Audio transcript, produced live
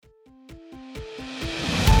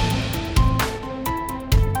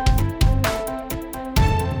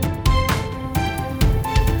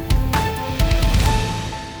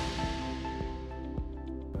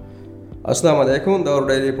अस्सलाम वालेकुम दारू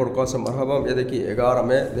डेली पॉडकास्ट में मरहबा ये देखिए 11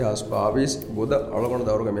 मई 2022 बुध अलगोण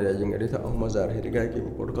दारू का मैनेजिंग एडिटर अहमद ज़ाहिर हिरिगा की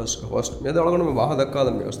पॉडकास्ट का होस्ट मैं अलगोण में वाह दक्का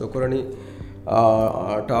में उस तोकरनी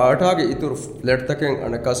टाटा के इतुर फ्लैट तक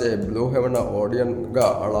अनकास ए ब्लू हेवन ऑडियन गा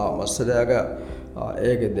अला मसलेगा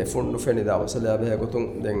एक देफुन फेनी दा मसले अबे गोतुं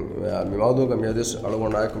दें मिमादो का मेदिस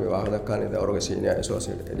अलगोण नायक में वाह दक्का ने दारू का senior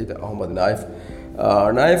associate editor Ahmad knife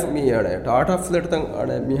मी अने टाटा फ्लैट तंग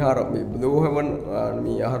अने मिहार मी ब्लू हेवन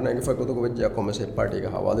मी यार ने फको तो वज्जा कॉमर्स पार्टी का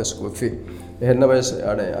हवाले स्कूफी हेन में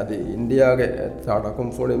अने अदि इंडिया के टाटा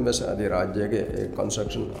कंपनी में अदि राज्य के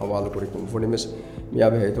कंस्ट्रक्शन हवाले पूरी कंपनी में मी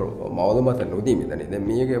अबे तो मालूमात नोदी मिदनी दे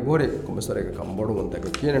मी के बोरे कॉमर्स रे कंबोड मंत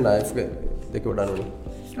के किने नाइफ के देखो डानो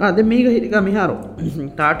अदे मी हिरिगा मिहारो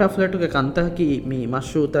टाटा फ्लैट के कंत की मी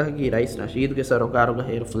मशूत की राइस नशीद के सरोकार का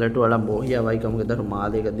हेर फ्लैट वाला बोहिया वाई कम के दर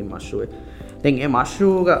माले का दि मशू तें ए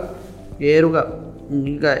मशूगा ಏರುಗ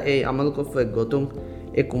ಈಗ ಏ ಅಮಲ್ ಕೊಫೆ ಗೊತ್ತುಂ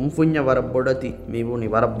ಎ ಕುಂಫುಣ್ಯ ವರ ಬೊಡತಿ ಮೀಬುನಿ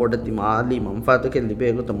ವರ ಬೊಡತಿ ಮಾಲಿ ಮಂಫಾತಕ್ಕೆ ಲಿಬೆ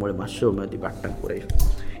ಗೊತ್ತ ಮೊಳೆ ಮಶೂ ಮದಿ ಬಟ್ಟಂ ಕುರೈ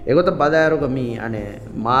ಎಗೊತ್ತ ಬದಾರುಗ ಮೀ ಅನೆ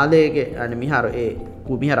ಮಾಲೆಗೆ ಅನೆ ಮಿಹಾರ ಎ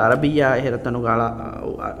ಮಿಹಾರ ಅರಬಿಯಾ ಹೆರತನು ಗಾಳ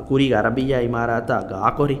ಕುರಿಗ ಅರಬಿಯಾ ಇಮಾರಾತ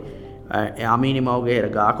ಗಾಕೊರಿ ಎ ಅಮೀನಿ ಮೌಗೆ ಹೆರ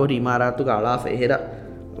ಗಾಕೊರಿ ಇಮಾರಾತು ಗಾಳ ಫೆಹರ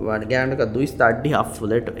ವನ್ ಗ್ಯಾಂಡಕ ದುಯಿಸ್ತ ಅಡ್ಡಿ ಹಫ್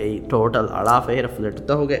ಫ್ಲೆಟ್ ಎ ಟೋಟಲ್ ಅಳಾ ಫೆಹರ ಫ್ಲೆಟ್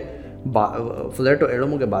ತಹುಗೆ ಫ್ಲೆಟು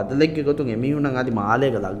ಎಳುಮುಗೆ ಬದಲೆಗ್ಗೆ ಗೊತ್ತು ಎಮಿಯುನಂಗೆ ಅದು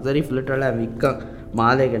ಮಾಲೆಗೆ ಲಕ್ಸರಿ ಫ್ಲೆಟಳ ವಿಕ್ಕ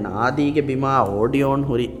ಮಾಲೆಗೆ ನಾದಿಗೆ ಬಿಮಾ ಓಡಿಯೋನ್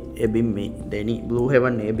ಹುರಿ A ಬಿಮ್ಮಿ ದೆನಿ blue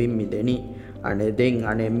haven A ಬಿಮ್ಮಿ ದೆನಿ ಅಣೆ ದೆಂಗ್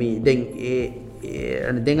ಅಣೆ me ದೆಂಗ್ A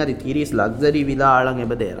ಅಣೆ ದೆಂಗ್ ಅದು ತೀರೀಸ್ ಲಕ್ಸರಿ ವಿಲಾ ಆಳಂಗೆ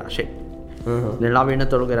ಬದೆ ರಾಶೆ ನೆಲಾವಿನ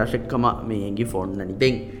ತೊಳಗೆ ರಾಶೆಕ್ಕಮ ಮಿ ಎಂಗಿ ಫೋನ್ ನನಿ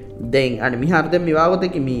ದೆಂಗ್ ಅಣೆ ಮಿಹಾರ್ ದೆಂ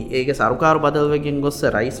ಮಿವಾಗೋತೆಕಿ ಮಿ ಏಗೆ ಸರ್ಕಾರು ಬದಲ್ವೆಗೆ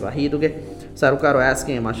ಗೊಸ್ಸ ರೈಸ್ ವಹೀದುಗೆ ಸರ್ಕಾರು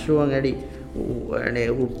ಆಸ್ಕೆ ಮಶ್ರೂನ್ ಎಡಿ ane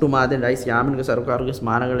huttu maaden rice yaminge sarukaruge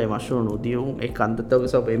smanagale mashroom udiyum e kantatawge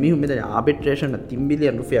sop emihum meden arbitration 3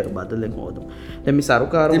 billion rupiya ge badalen hodum den mi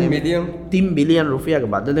sarukaru 3 billion rupiya ge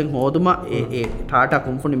badalen hoduma e tata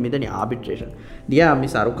company medeni arbitration dia mi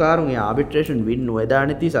sarukaru e arbitration win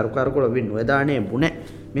wedane ti sarukaru kola win wedane bune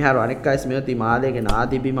miharu anekkais meti maalege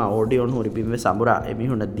naadi bima audion hori bimme samura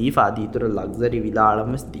emihuna difa aditura luxury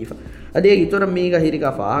vilalam mes difa ade itora mega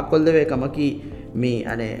hirika fa kolleve kamaki मी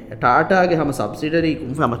अने टाटा के हम subsidiary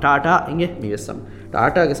kung fu हम टाटा इंगे मी वेसम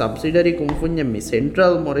टाटा के subsidiary कुंफुन्य मी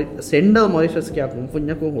central Mauritius क्या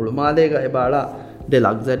कुंफुन्य को हुलमालेगा ए बाड़ा दे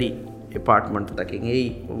luxury apartment तक इंगे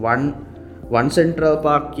one central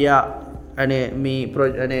park क्या अने मी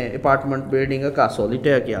अने अपार्टमेंट बिल्डिंग का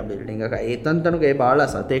सॉलिटेयर क्या बिल्डिंग का एतंतनु के बाड़ा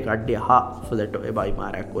सते कड्डी हा फ्लैट ए बाई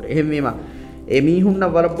मारा कोरे एमीमा එමිහුන්න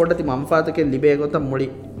වර පොඩති මම්ෆාතකෙන් ලිබේ ගොත මුලි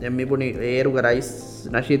එම්මිපුනි ඒරුග රයිස්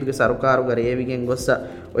නශීදුගේ සරුකාරුග රේවිගෙන් ගොස්ස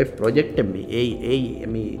ඔය ප්‍රොජෙක්ට් එම්මි ඒ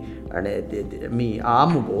එමි අනේ මි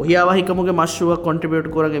ආමු බෝහියා වහිකමුගේ මෂ්රුව කොන්ට්‍රිබියුට්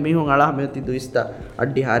කරගේ මිහුන් අලා මෙති දුයිස්ත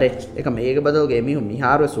අඩ්ඩි හාරේ එක මේක බදල්ගේ මිහුන්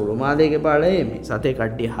මිහාරව සුළුමාලේගේ බාලේ එමි සතේ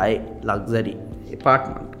කඩ්ඩි හයි ලක්සරි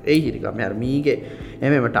එපාර්ට්මන්ට් ඒ හිරිකම යාර මීගේ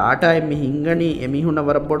එමෙම ටාටා එම්මි හිංගනි එමිහුන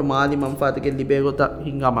වරපොඩ මාලි මම්ෆාතකෙන් ලිබේ ගොත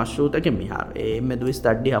හිංගා මෂ්රූතකෙන් මිහාර එම්මෙ දුයිස්ත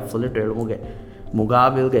අඩ්ඩි හෆ්ෆලට එළුමුගේ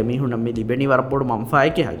मुगाबिल के मिहुन में दिबेनी वरपोड मंफाय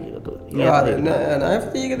के हागी तो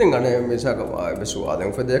नाइफती के दिन गने मिसा का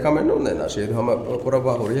बेसुआदं फे देखा मैं नो ना शेद हम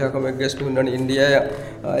पुरबा होरिया का में गेस्ट हुन इंडिया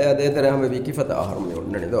या दे तरह हम विकी फता आहार में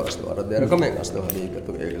उन्ननी दोस्त और देर का में गस्त हदी के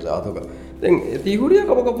तो एक जात होगा देन ती होरिया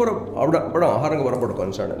का पुर बड़ा आहार का वरपोड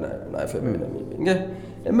कंसर्न है नाइफ में इंगे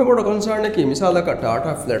एमे बड़ा कंसर्न है कि मिसाल का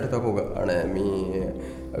टाटा फ्लैट तक होगा अने मी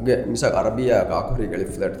अगे मिसा अरबिया काकोरी गली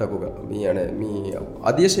फ्लैट तक होगा मी अने मी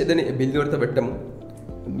आदेश देने बिल्डर त बेटम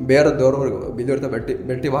बेर दौर बिल्डर त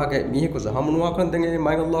बेटी वहां के मी को हम नुआ kan देंगे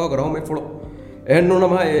माय अल्लाह ग्रह में फुलो एन नो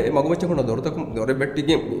नमा मगवच्च को दौर तक दौर बेटी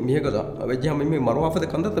के मी को जा अबे हम मी मरवाफद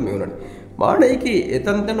कंदत मी उनने माने की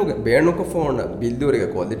एतंतनु बेणु को फोन बिल्डर के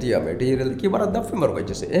क्वालिटी या मटेरियल की बार दफ मर को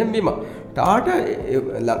जैसे एम बीमा टाटा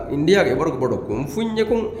इंडिया के बरक बडो कुंफुन्य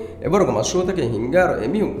कुं एबर को मशरूत के हिंगार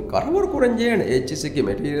एमी करवर कुरंजेन एचसी की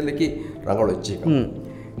मटेरियल की रंगळोच्ची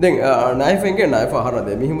दें नाइफ एंगे नाइफ आहार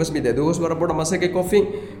दे मी मस मी दे दोस वर बडो मसे के कॉफी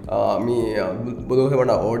मी बोलो है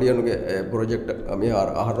बना ऑडियन के प्रोजेक्ट मी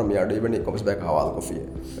आहार मी आडी बनी corms back हवाल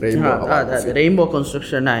coffee rainbow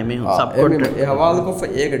construction आई में सब ए हवाल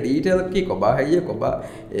कॉफी एक डिटेल की को बा है ये को बा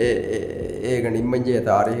एक निम्मंजे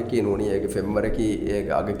तारीख की नोनी एक फेब्रुअरी की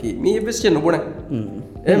एक आगे की मी बेस नु बने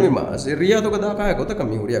एमी मा रिया तो कदा का को त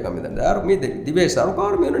कमी हुरिया कमी दार मी दिवे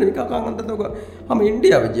सरकार में ने का कांगंत तो हम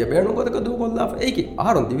इंडिया विजय बेणु को तो को ला ए की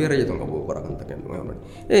आहार दिवे रजे तो को करगंत के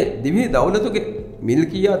ए दिवे दौलत के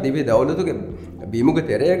मिल्किया दिवे दौलत के बीमुग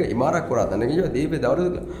तेरेगे इमारत कोरा तने जो दिवे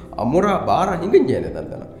दौलत अमुरा बारा हिंगंजे ने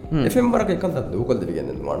तंदना एफएम बर के कंत दोकल दिवे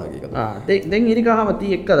ने माना की देन इरिका हम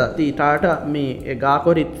ती एकदा ती टाटा मी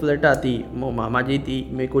गाकोरी फ्लैटा ती माजी ती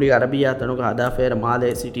मी कुरी अरबिया तनु का हदा फेर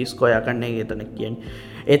माले सिटी स्क्वायर करने के तने कियन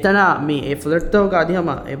එතන මේ ෆ්ලට්තවක අධිහම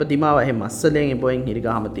එබ දිමාව එහ මස්සලෙන් බොයින්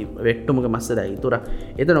හිරිගහමති වෙට්ටුමක මස්සලා ඉතුර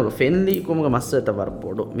එතනක ෆෙන්ලි කුමක මස්සත වර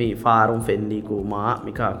බොඩු මේ ෆාරුම් ෆෙන්ලි කුමා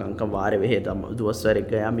මිකාකංක වාර වෙහෙ දම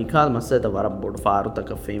දුවස්සරක යා මිකාල් මස්සත වර බොඩු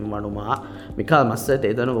ෆාරුතක ෆෙම් වනුමා මිකාල් මස්සත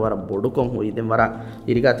එතනක වර බොඩු කොන් හුරි දෙන් වර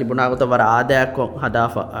හිරිගා තිබුණා ගොත වර ආදයක් කොන්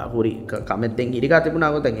හදාෆා හුරි කමෙත්තෙන් හිරිගා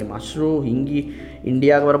තිබුණා ගොත ගේ මෂ්රූ හිංගි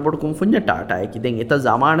ඉන්දියාගේ වර බොඩු කුම් ෆුඤ්ඤ ටාටා එකි දෙන් එත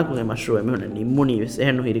zamaanaku මෂ්රූ එමෙන්න නිම්මුනි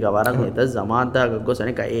වෙසෙන්නු හිරිගා වරන් එත zamaantaga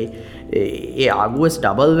ගොසනක ඒ ආගුවස්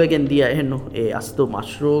ඩබල් වෙගෙන් දිය එහෙන්නු ඒ අස්තු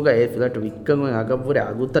මෂ්රූග ඒ ෆිලට වික්කම අගපුරේ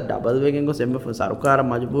අගුත්ත ඩබල් වෙගෙන් ගොස් එම්ම සරකාර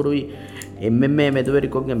මජබුරුයි එම්එම් මෙදුවරි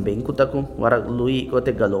කොගෙන් බෙන්කුතකුම් වර ලුයි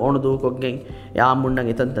කොතේ ගලෝණු දූ කොගෙන් යා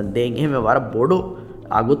මුන්නන් එතන් තන් දෙන් එහෙම වර බොඩු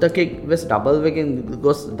අගුතකෙක් වෙස් ඩබල් වෙගෙන්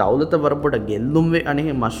ගොස් දවුලත වර බොඩ ගෙල්ලුම් වේ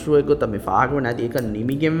අනේ මෂ්රූ එක තම ෆාගව නැති එක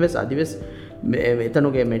නිමිගෙන් වෙස් අදිවෙස්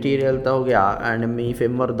එතනුගේ මෙටීරියල් තවගේ අනමි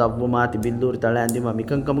ෆෙම්වර් දව්වමාති බිල්දුරි තල ඇඳීම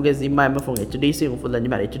මිකංකමුගේ සිම්මා එම ෆෝන් HDC උෆුල්ලනි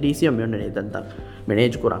මර HDC මෙන්න නේතන්ත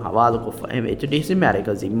මැනේජ් කරන් හවාල කොෆ එම HDC මර එක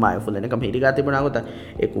සිම්මා උෆුල්ලන කම හිරිගා තිබුණා ගොත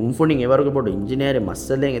ඒ කුම්ෆුණින් එවරුගේ පොඩ ඉංජිනේර්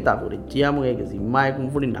මස්සලෙන් එතා කුරිච්චියාමු ඒක සිම්මා ඒ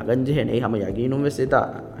කුම්ෆුණින් නගංජ හෙනේ හැම යගිනුම් වෙස් එතා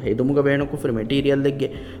හේදුමුග බේන කුෆර් මෙටීරියල්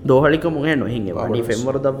දෙක්ගේ දෝහලිකම හෙනෝ හින්ගේ වණි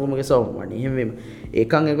ෆෙම්වර් දව්වමුගේ සෝ වණි හැම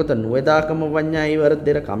ඒකන් ඒකත නුවේදාකම වඤ්ඤායි වර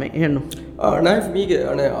දෙර කම හෙනෝ නයිෆ් මීගේ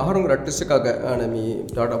අනේ අහරුන් රට්ටිස් එකක අනේ මේ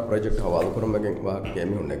ටාටා ප්‍රොජෙක්ට් හවාල කරමගෙන් වාහක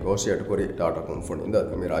එමි හුන්නේ ගෝසියට කොරි ටාටා කුම්ෆුන් ඉඳ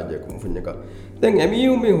මේ රාජ්‍ය කුම්ෆුන් එක දැන්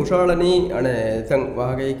එමියු මේ හුෂාලනි අනේ තන්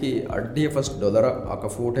වාහකේකි අඩ්ඩිය ෆස්ට් ඩොලර අක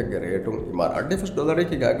ෆූට් එක රේටුම් ඉමාර අඩ්ඩිය ෆස්ට් ඩොලර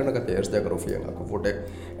එක ගාගනක තේර්ස් දෙක රුෆියන් අක ෆූට් එක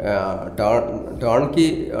ටර්න් කි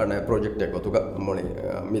අනේ ප්‍රොජෙක්ට් එක තුක මොනේ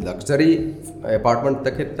මේ ලක්සරි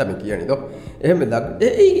ඇපාර්ට්මන්ට් එකෙත් තමයි කියන්නේ දෝ එහෙම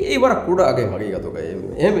ඒ වර කුඩාගේ මගේ ගතක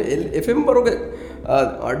එහෙම FM බරෝගේ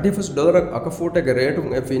 $50 අක ෆූට් එක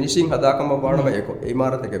රේටුම් ෆිනිෂිං හදාකම බාණම ඒක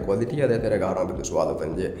ඉමාරත එක ක්වොලිටි අද තේර ගාරම බිතු සවාල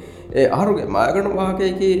පන්ජේ ඒ අහරුගේ මාගණ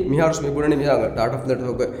වාහකේකි මිහාර්ස් මෙගුණනි මිහාග ටාටා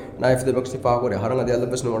ෆ්ලට් එක නයිෆ් දෙබක්ස් පාකෝරේ හරංග දෙයල්ල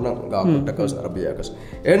බස් නෝණ ගාකටකස් අරබියාකස්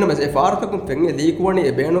එන්නම ඒ ෆාර්තකුම් පෙන්නේ දීකුවණි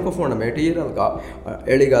ඒ බේනක ෆෝන මෙටීරියල් ගා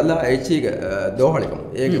එලි ගල්ලා එචීග දෝහලිකම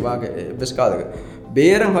ඒකේ වාගේ බස් කාදක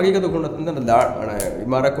බේරන් හගීකත ගුණ තන්දන දා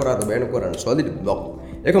ඉමාරක් කරා බේන කරන සොලිඩ් බ්ලොක්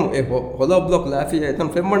එකම ඒ හොල බ්ලොක් ලාෆිය එතන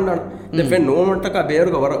ෆෙම්මන්නා ද ෆෙන් නෝමන්ට ක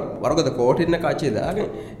බේරුග වරගද කෝටින්න කාචේ දාගේ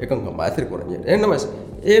එකම මාත්‍රි කරන්නේ එන්නම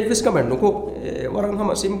ඒ විස්කම නුකෝ වරන්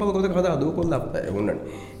හම සිම්පල් කරද කදා දෝ කොල්ලා එමුන්නනේ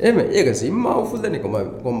එමෙ ඒක සිම්මා උෆුල්දනේ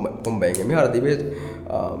කොම්බෙන් මෙහර දිවේ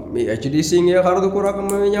මේ HDC ගේ හරදු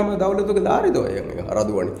කරකම යම දවලතුක දාරිදෝ ඒ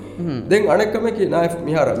හරදුවනි දැන් අනෙක්කම කි නයිෆ්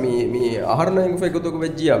මිහර මේ ආහරණයෙන් ෆෙගතුක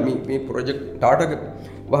වෙජ්ජියා මේ ප්‍රොජෙක්ට් ටාටා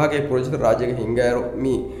වහගේ ප්‍රොජෙක්ට් රාජ්‍යගේ හිංගෑරෝ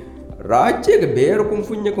මේ ರಾಜ್ಯಕ್ಕೆ ಬೇರೆ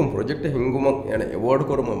ಕುಂಫುಂಜಕುಂ ಪ್ರಾಜೆಕ್ಟ್ ಹಿಂಗುಮ ಏನ ಅವಾರ್ಡ್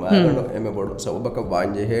ಕೊರಮ ಮಾಗಣ ಎಮೆ ಬೋಡು ಸೌಬಕ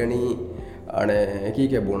ಬಾಂಜೆ ಹೇಣಿ ಅಣೆ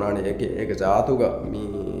ಕೀಕೆ ಬುನಾಣಿ ಏಕೆ ಏಕೆ ಜಾತುಗ ಮೀ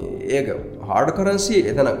ಏಕ ಹಾರ್ಡ್ ಕರೆನ್ಸಿ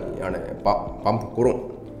ಎದನ ಅಣೆ ಪಂಪ್ ಕುರು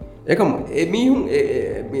ಏಕಂ ಎಮಿಹುಂ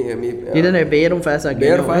ಮೀ ಇದನೆ ಬೇರುಂ ಫಾಸ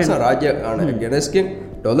ರಾಜ್ಯ ಅಣೆ ಗೆನೆಸ್ಕೆ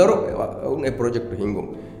ಡಾಲರ್ ಎ ಪ್ರಾಜೆಕ್ಟ್ ಹಿಂಗುಂ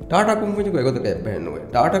ಟಾಟಾ ಕುಂಫುಂಜಕು ಎಗೊತಕ ಎಪ್ಪೆನ್ನುವೆ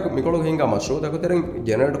ಟಾಟಾ ಮಿಕೊಳು ಹಿಂಗ ಮಶ್ರೋ ದಕತರ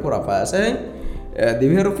ಜನರೇಟ್ ಕೊರ ಫಾಸೆ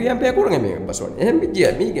දිවේ රුපියන් පේ කරගෙන මේ බසවන්නේ එහෙම විදිය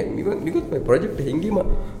මේක මිකුත් මේ ප්‍රොජෙක්ට් හින්ගීම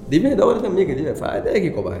දිවේ දවල්ට මේක දිවේ ෆායදායි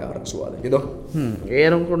කොබා ආරක්ෂුවාද කිදෝ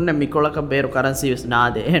ඒරුම් කුන්නේ මිකොලක බේරු කරන්සි විස්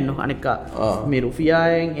නාදේ එහෙන්නු අනික මේ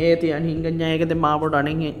රුපියායෙන් ඒති අන හින්ගඤ්ඤායකද මාබොඩ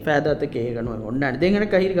අනෙන් ෆායදාත කේගනෝ ඔන්න දෙංගන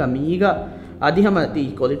කහිරිගා මීග අධිහම ති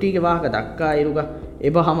ක්වොලිටි ගේ වාහක දක්කා ඉරුගා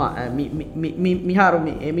එබහම මිහාරු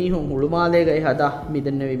මේ එමිහුන් හුළුමාලේග හදා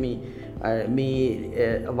මිදෙන්නේ මේ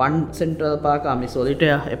वन सेंट्रल पार्क आमी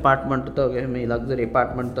सोलिटेयर अपार्टमेंट तोगे මේ ලක්සරි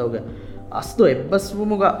අපාර්ට්මන්ට් තෝගේ අස්තු එබ්බස්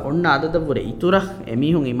වුමුග ඔන්න අදද පුරේ ඉතුර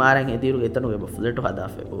එමිහුන් ඉමාරෙන් එදිරුගේ එතනුගේ ෆ්ලැට්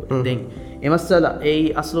හදාෆේ බෝ දෙන් එමස්සල ඒ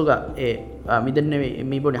අස්ලුග ඒ මිදන්නේ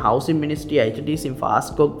මේ බොනි හවුසින් මිනිස්ට්‍රි HDC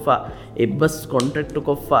ෆාස්ට් කොක්ෆා එබ්බස් කොන්ට්‍රැක්ට්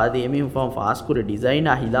කොක්ෆා දී එමිහුන් ෆෝම් ෆාස්ට් කුරේ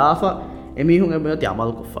ඩිසයිනර් හිලාෆා එමිහුන් එමෙති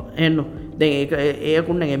අමල් කොක්ෆා එන්නු දැන් ඒක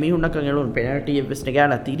කුන්න එමිහුන් නකන් එළුන් පෙනල්ටි එව්ස්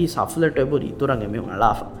නගාන 30 සෆ්ලට් එබුරි ඉතුරන් එමිහුන්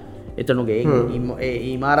අලාෆා එතනුගේ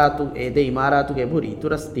ඉමාරාතු ඒද ඉමාරාතුගේ පුරි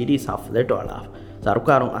ඉතුර 30 සෆ්ලට් වලා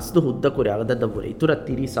සරකාරුන් අස්තු හුද්ද කුරේ අගදද පුරේ ඉතුර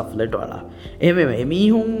 30 සෆ්ලට් වලා එහෙම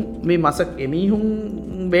එමිහුන් මේ මසක් එමිහුන්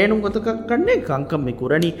බේනුම් ගතක කන්නේ කංකම් මේ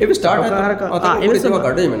කුරණි ඒ ස්ටාර්ට් එවසම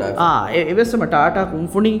ගඩේම නා එවසම ටාටා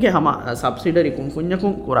කුම්ෆුනිගේ හැම සබ්සිඩරි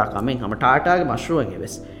කුම්ෆුඤ්ඤකුම් කුරා කමෙන් හැම ටාටාගේ මෂ්රූන්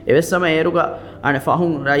එවසම ඒරුගා අනේ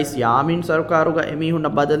ෆහුන් රයිස් යාමින් සරකාරුගා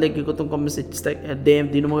එමිහුන් බදලෙක් ගොතුන් කොම්මෙසිච්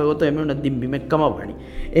දේම් දිනුමගේ ගොත එමිහුන් දිම් බිමෙක්කම වණි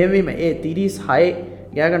එමෙම ඒ 36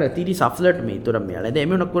 ගෑගන තිරි සෆලට මේ තුර මේල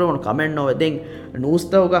එමන කරවන කමෙන්් නොව දෙන්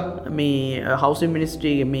නූස්තවග මේ හවස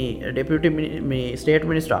මිනිස්ට්‍රී මේ ඩෙපිට මේ ස්ටේට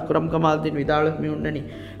මිනිස්ට අකරම් කමාල්තින් විදාල මියුන්නන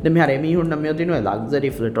දෙම හර එමිහුන්න මෙතිනව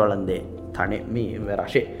ලක්සරි ෆලටොලන්දේ තන මේ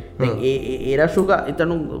රශේ ඒරශුක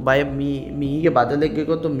එතනු බය මීගේ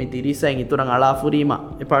බදලෙක්කොතු මේ තිරිසයින් ඉතුරන් අලාෆුරීම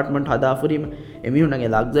එපාර්ට්මට හදාෆුරීම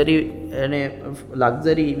එමිහුන්නගේ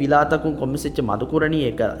ලක්සරි විලාතකුන් කොමිසිච්ච මදුකුරණී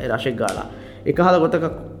එක රශෙක් ගාලා එක හල ගොතක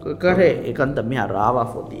කරේ එකන්ත මෙහා රාවා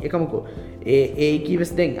ෆොති එකමකු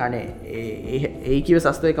ඒකිවෙස් දෙෙන් අනේ ඒකිව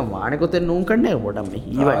සස්තයක මානකොතෙන් නූන් කරන්නේ බොඩම්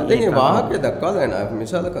වාහක දක්වා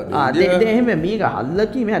මිසාලක එහෙම මේක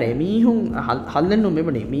හල්ලකි මෙහර එමිහුන් හල්ලෙන්නු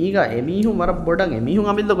මෙබනේ මේක එමිහු මර බොඩන්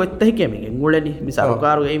එමිහුන් අමිල්ල ගොත්තහිකම ගුලනි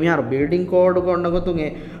මිසාකාරු එමිහර බිල්ඩිං කෝඩ් කොන්න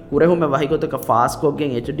ගොතුන්ගේ කුරෙහුම වහිකොතක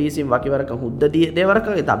ෆාස්කෝගෙන් HDසිම් වකිවරක හුද්දදිය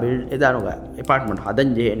දෙවරකගේ තබිල් එදානුග එපාර්ට්මන්ට් හදන්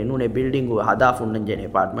ජේන නුනේ බිල්ඩිංගුව හදා ෆුන්නන් ජේන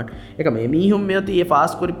එපාර්ට්මන්ට් එක මේ මිහුන් මෙයති ඒ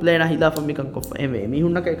ෆාස්කෝරි ප්ලේන හිලා ෆමිකන් කො එම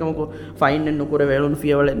මිහුන්නක එකමකෝ ෆයින් නුකුර වේලුන්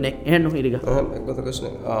ෆියවල එහෙන්නු හිරිග එක්ගොත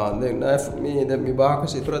කස්න දැන් නයිෆ් මේ දැන් විභාග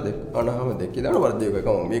සිතුර දෙක අනහම දෙක දාන වර්ධයක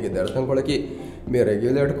එකම මේකේ දර්ශන කොලකි මේ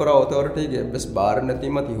රෙගියුලේට් කර ඔතොරිටිගේ බස් බාර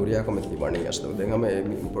නැතිම තිහුරියා කමති වණි අස්තෝ දැන් මේ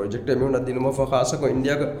ප්‍රොජෙක්ට් එක මෙන්න දිනම ෆකාසක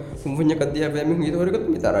ඉන්දියාක කුම්පුඤ්ඤ කද්දියා බැමින් ඊතොරිකත්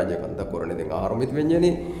මිතරාජය කන්ත කරන්නේ දැන් ආරමිත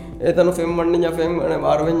වෙන්නේ ඒතන ෆෙම් වන්නේ ෆෙම්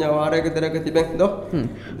වාර වෙන්නේ වාරයක දරක තිබෙන් දෝ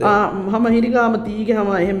හම හිරිගාම තීගේ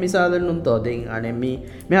හම එහෙම මිසාලෙන් උන්තෝ දැන් අනේ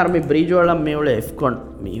මේ අර මේ බ්‍රිජ් වල මේ වල එෆ්කොන්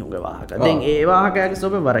මීහුන්ගේ වාහක දැන් ඒ වාහකයක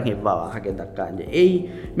සොබ වරකින් වාහක දක්කාන්නේ එයි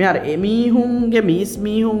මේ අර එමීහුන්ගේ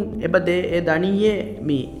මීහුන් එබදේ ඒ දණියේ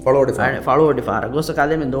මේ ෆලෝඩි ෆාර ගොස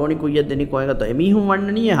කලෙම දෝනි කුයිය දෙනි කොයකට එමීහුන්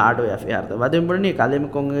වන්නනිය හાર્ඩ්වෙයාර් ෆෙයාර්ද වදෙන් බරනේ කලෙම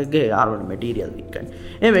කොංගේ ආරවන මැටීරියල්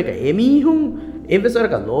වික්කන්නේ එමෙක එමීහුන්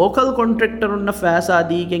එවසරක ලෝකල් කොන්ට්‍රෙක්ටර් උන්න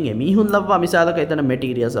ෆෑසාදීගෙන් එමිහුන් ලබ්වා මිසාලක එතන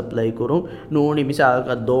මැටීරියල් සප්ලයි කරුන් නෝනි මිසාලක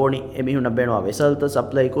දෝනි එමිහුන් බෙනවා වෙසල්ත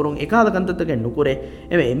සප්ලයි කරුන් එකහලකන්තතක නුකුරේ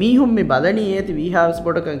එමෙ එමිහුන් මේ බලනී ඒති වීහාවස්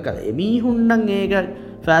පොඩකන් කල එමිහුන් නම් ඒක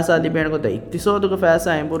ෆෑසාදි බේනකොට ඉක්තිසෝදුක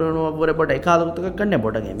ෆෑසා එම්පුරනුව පුර පොට එකහලකතක කන්නේ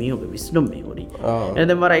පොඩක එමිහුගේ විස්නුම් මේ හොරි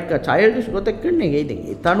එතෙන් වර එක චයිල්ඩ්ස් ගොතක් කන්නේ ගේ ඉතින්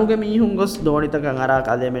එතනුගේ මිහුන් ගොස් දෝනිතකන් අරා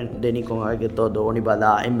කලෙමෙන් දෙනි කොන් ආගෙතෝ දෝනි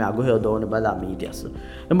බලා එම්මේ අගොහේ දෝනි බලා මීටියස්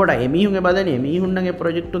එම්බොඩ එමිහුගේ බලනේ එමිහුන්නගේ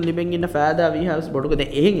ප්‍රොජෙක්ට් උන් ලිබෙන් ඉන්න ෆෑදා වීහාවස් පොඩක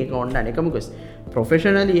දැන් එහෙන් එක ඔන්න එකමුකස්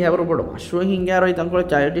ප්‍රොෆෙෂනලි හැවර පොඩ මෂුවෙන් හින්ගාරයි තංකොල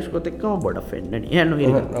චයිල්ඩ්ස් ගොතක්කම බොඩ ෆෙන්නනි එහෙන්න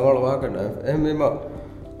හිර නගල වාකන එහෙම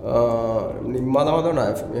නිම්මාදමද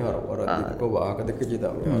නෑ මිහාර වරදික වාහක දෙක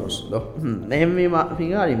ජීතා මිහාරස් දෝ එහෙම මේ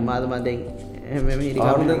හිඟා නිම්මාදම දැන් එහෙම මේ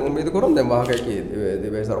ආරෙන් උම්මේද කරොන් දැන් වාහකයේ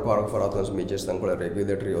දෙවේ සරපාරක ෆරාතස් මිචස් තංකොල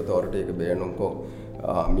රෙගියුලේටරි ඔතොරිටි එක බේනුන්කෝ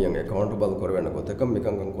මියන් accountable කරවෙන කොතක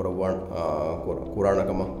මිකංගන් කරවන්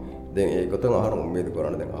කුරාණකම දැන් ඒකත ආහාර උම්මේද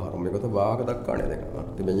කරන දැන් ආහාර මේකත වාහක දක්කානේ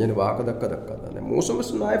දැන් තිබෙන්නේ වාහක දක්කා දැන්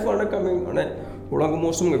මෝසමස් නයිෆ් වල කමෙන් අනේ උලංග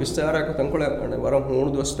මෝසම්ගේ විස්තරයක් තංකොල අනේ වරම්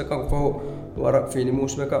හුණු දොස්තක කො වර ෆිනි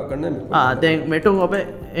මූස්මක කන්නේ දැන් මෙටුන් ඔබ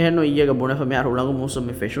එහෙන ඊයක බොන මෙයාර උලංග මූසම්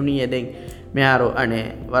මේ ෆැෂුනියේ දැන් මෙයාර අනේ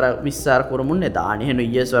වර විස්සාර කරමුන්නේ දාන එහෙන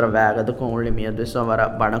ඊයස් වර වෑගද කොන්ලි මිය දෙසම වර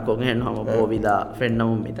බණකොන් එහෙන හම බෝවිදා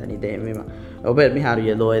ෆෙන්නමු මෙතනි දැන් මෙම ඔබ මෙහාර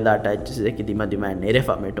යලෝ එදා ටච් දෙක දිම දිම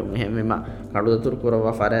නෙරෙෆා මෙටුන් එහෙම මෙම කඩු දතුරු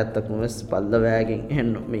කරවා ෆරයත්තක් මොස් පල්ල වෑගෙන්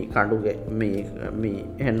එහෙන මේ කඩුගේ මේ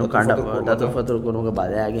එහෙන කඩ දතුරු ෆතුරු කරුගේ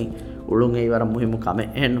බලයාගෙන් උළුන් ඒ වර මුහිමු කම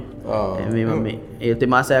එහෙන මේ ඒ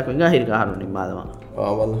තෙමාසයක් වෙන්ගා හිරිකාරු නිමාදම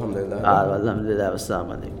අල්හම්දුලිල්ලාහ් අල්හම්දුලිල්ලාහ්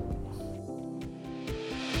වස්සලාමු අලයිකුම්